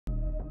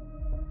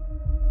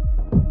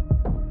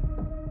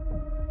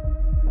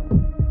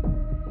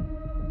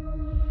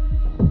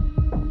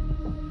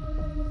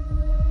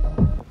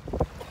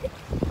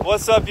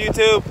What's up,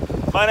 YouTube?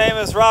 My name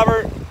is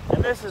Robert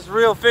and this is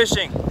Real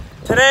Fishing.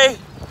 Today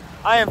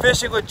I am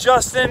fishing with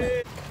Justin.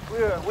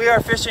 We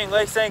are fishing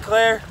Lake St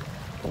Clair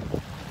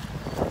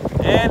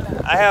and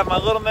I have my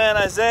little man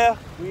Isaiah.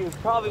 We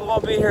probably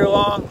won't be here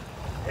long.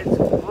 It's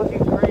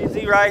looking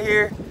crazy right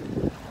here.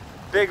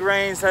 Big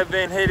rains have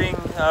been hitting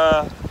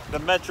the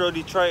Metro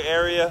Detroit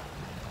area,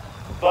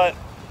 but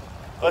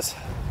let's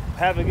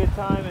have a good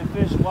time and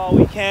fish while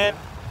we can.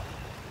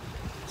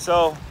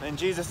 So in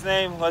Jesus'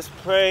 name, let's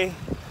pray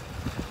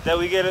that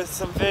we get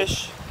some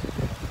fish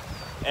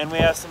and we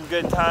have some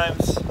good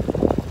times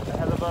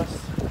ahead of us.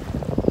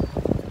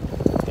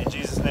 In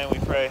Jesus' name we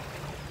pray,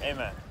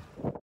 amen.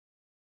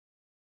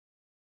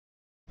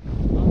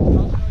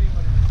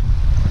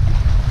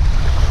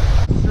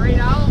 Straight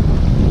out,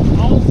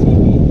 all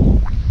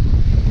seaweed.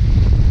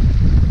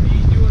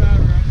 You do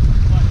whatever, I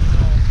just let you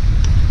know.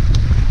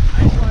 I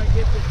just want to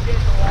get this shit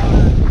in the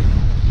water.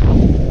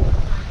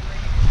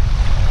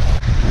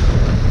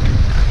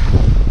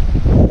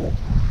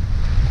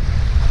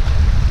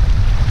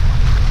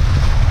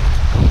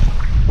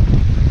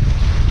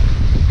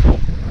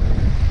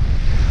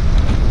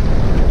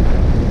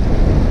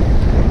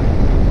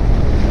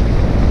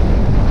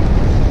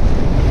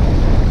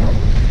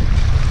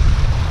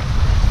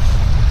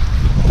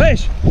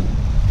 Fish!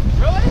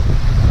 Really?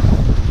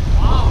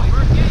 Wow,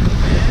 we're getting you,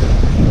 man.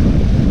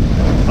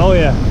 Oh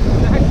yeah. What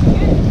the heck you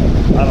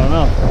getting? I don't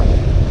know.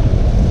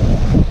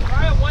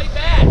 Try a white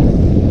bass.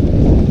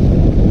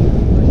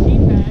 Or a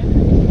sheep head.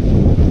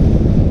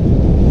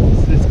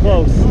 It's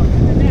close. Oh,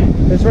 get the net.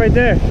 It's right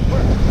there.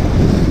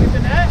 Get the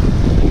net?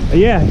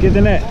 Yeah, get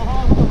the net.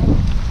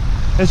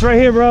 It's right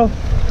here, bro.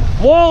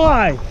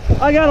 Walleye!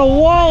 I got a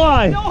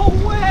walleye! No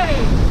way!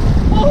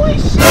 Holy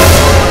shit!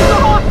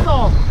 That's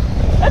awesome!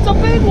 That's a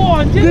big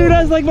one, dude! Dude,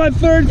 that's like my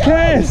third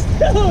cast!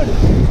 Dude!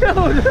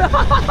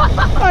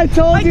 I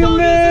told you,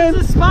 man!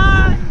 This is a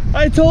spot!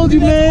 I told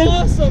you, man!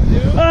 That's awesome,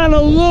 dude! On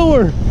a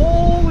lure!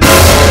 Holy shit!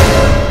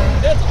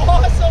 That's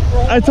awesome,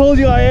 bro! I told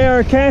you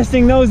AR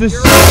casting knows this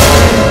shit.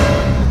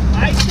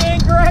 I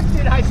stand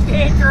corrected! I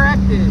stand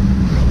corrected!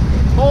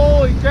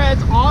 Holy crap,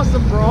 that's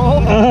awesome, bro!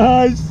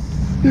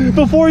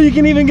 Before you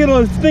can even get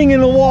a thing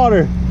in the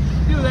water.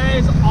 Dude, that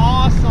is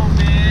awesome,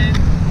 man!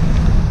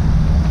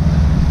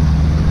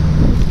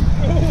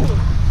 Dude,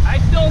 I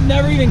still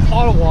never even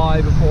caught a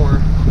walleye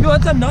before. Yo,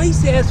 that's a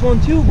nice ass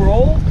one too,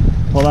 bro.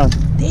 Hold on.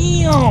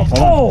 Damn!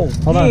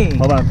 Hold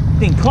on.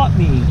 Thing cut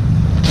me.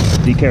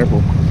 Be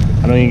careful.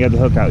 I don't even got the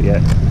hook out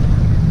yet.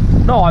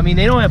 No, I mean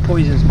they don't have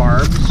poisonous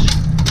barbs.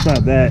 It's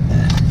not that.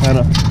 I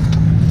don't.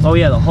 Oh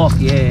yeah, the hook,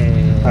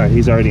 yeah. Alright,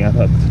 he's already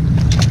unhooked.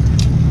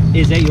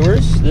 Is that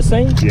yours? This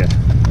thing? Yeah.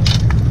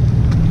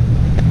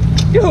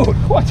 Dude,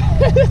 what?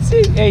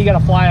 Yeah, you got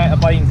a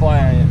biting fly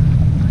on it.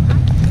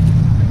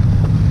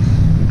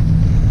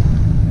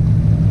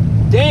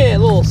 Damn, that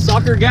little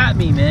sucker got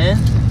me, man.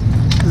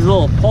 This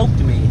little poked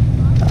me.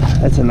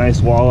 That's a nice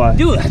walleye.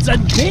 Dude, that's a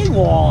big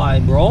walleye,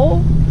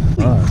 bro.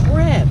 Holy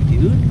crap,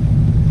 dude.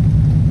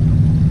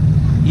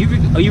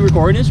 Are you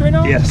recording this right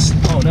now? Yes.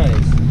 Oh,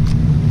 nice.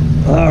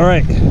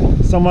 Alright.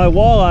 So my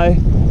walleye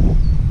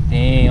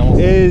Damn,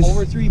 is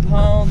over 3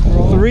 pounds,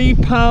 bro. 3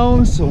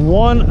 pounds,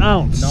 1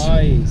 ounce.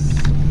 Nice.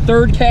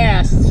 Third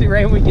cast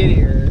right when we get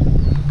here.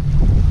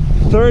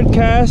 Third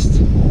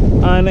cast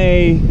on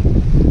a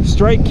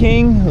Strike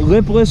King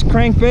lipless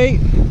crankbait.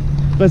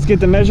 Let's get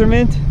the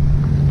measurement.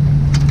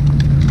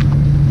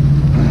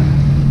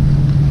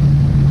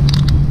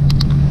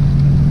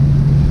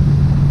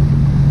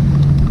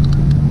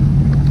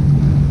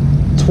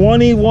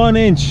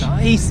 .21"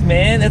 Nice,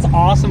 man. That's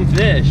awesome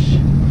fish.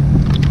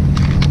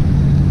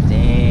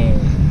 Dang.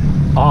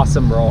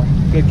 Awesome, bro.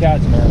 Good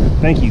catch, man.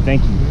 Thank you,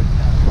 thank you.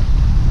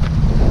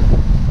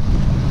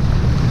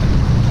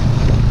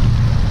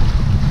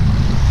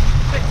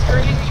 It's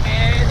crazy,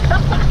 man.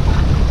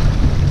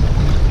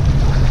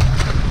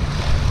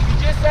 You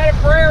just said a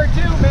prayer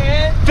too,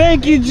 man.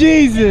 Thank you,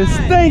 Jesus.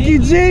 God. Thank you,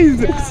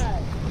 Jesus. God.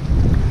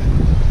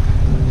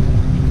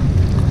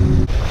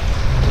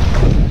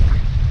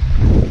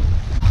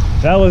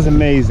 That was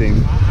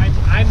amazing.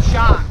 I'm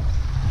shocked.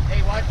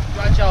 Hey, watch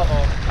out,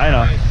 Ho. I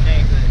know.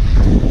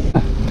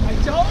 I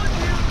told you.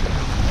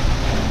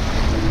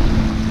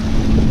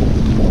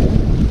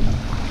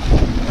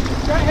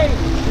 Hey,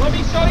 let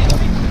me show you.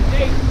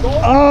 Hey, go.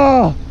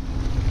 Oh,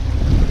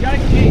 You gotta,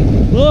 hey,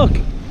 look.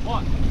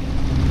 what?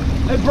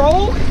 It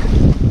broke?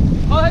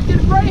 Oh, that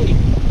didn't break.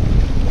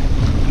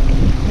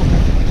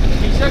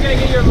 You still gotta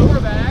get your lure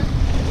back.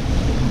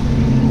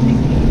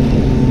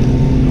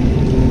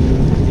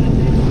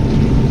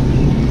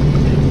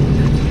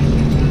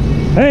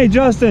 Hey,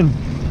 Justin.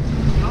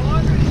 How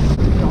long are you?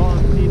 Oh,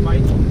 see,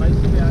 Mike's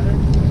still be on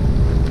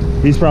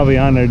there. He's probably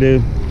on there,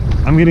 dude.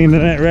 I'm getting the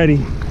net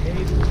ready.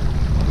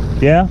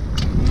 Yeah?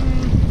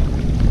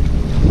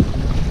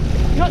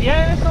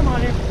 Yeah, there's some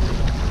on here.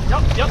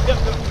 Yep.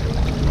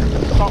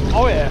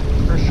 Oh yeah,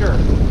 for sure.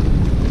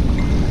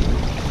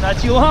 Not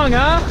too long,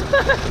 huh?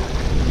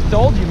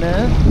 Told you,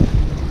 man.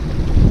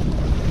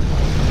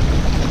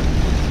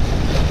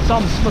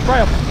 It's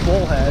probably a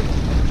bullhead.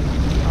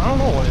 I don't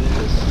know what it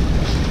is.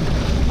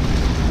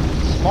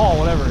 Small,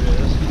 whatever it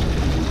is.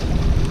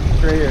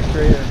 Straight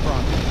here in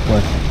front.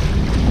 What?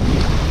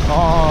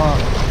 Oh,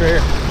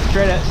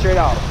 straight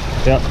out.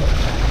 Yep.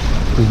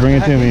 Just bring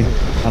it to me.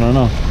 I don't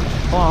know.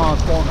 Hold on,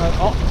 it's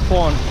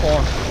pulling.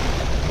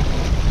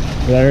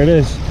 There it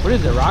is. What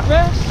is it, rock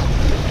bass?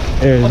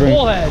 Here, A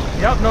bullhead.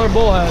 Yep, another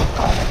bullhead.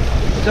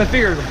 So I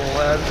figured it was a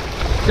bullhead.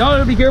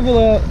 Y'all be careful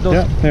of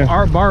those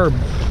are barbs.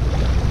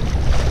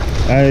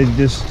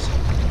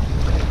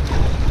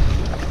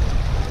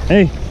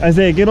 Hey,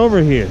 Isaiah, get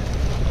over here.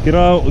 Get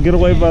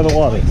away by the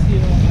water.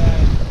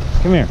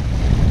 Come here.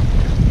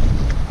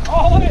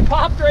 Oh, it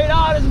popped right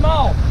out of his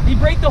mouth. Did he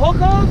break the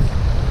hook off?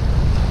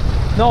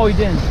 No, he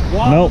didn't.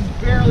 Wow, Nope.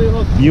 Barely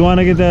hooked. You want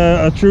to get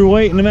a true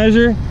weight and a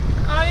measure?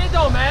 I mean, it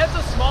don't matter.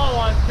 It's a small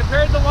one.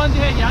 Compared to the ones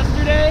you had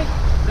yesterday,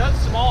 that's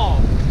small.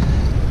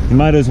 You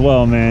might as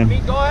well, man. I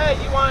mean, go ahead.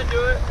 You want to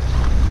do it?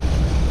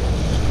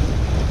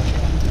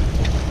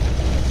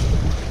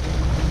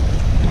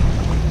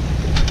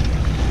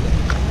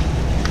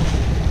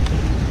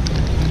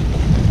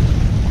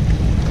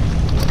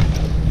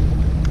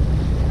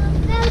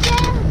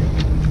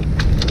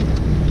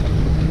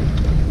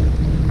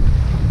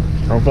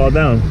 Don't fall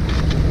down. Don't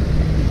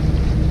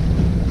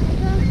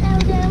fall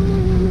down in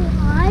the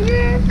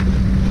water.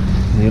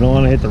 You don't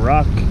want to hit the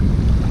rock.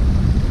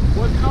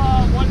 What's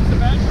the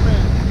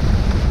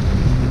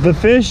measurement? The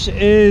fish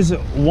is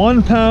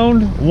 1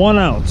 pound, 1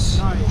 ounce.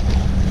 Nice.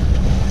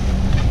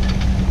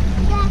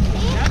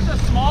 That's a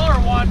smaller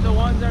one, the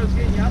ones I was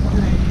getting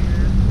yesterday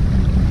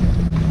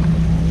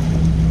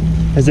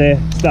here. Isaiah,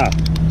 stop.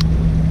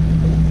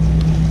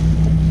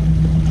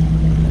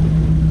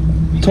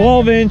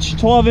 12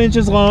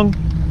 inches long.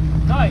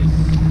 Nice.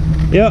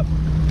 Yep.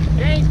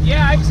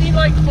 Yeah, I've seen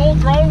like full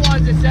grown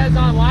ones it says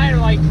online are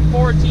like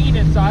 14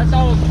 and so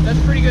that's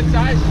pretty good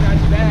size, it's not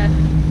too bad.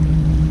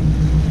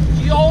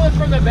 Do you hold it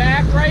from the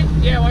back, right?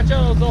 Yeah, watch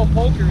out those little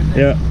pokers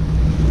there. Yeah.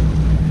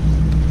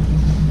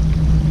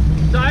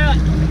 So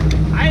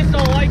I just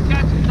don't like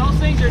catching, those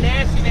things are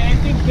nasty, man. I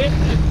think Pitt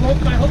just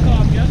broke my hook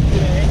off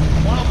yesterday.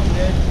 One of them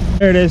did.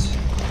 There it is.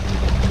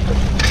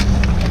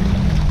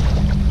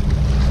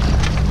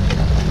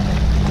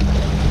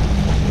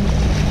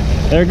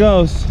 There it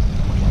goes.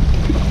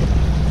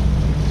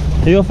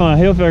 He'll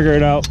figure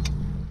it out.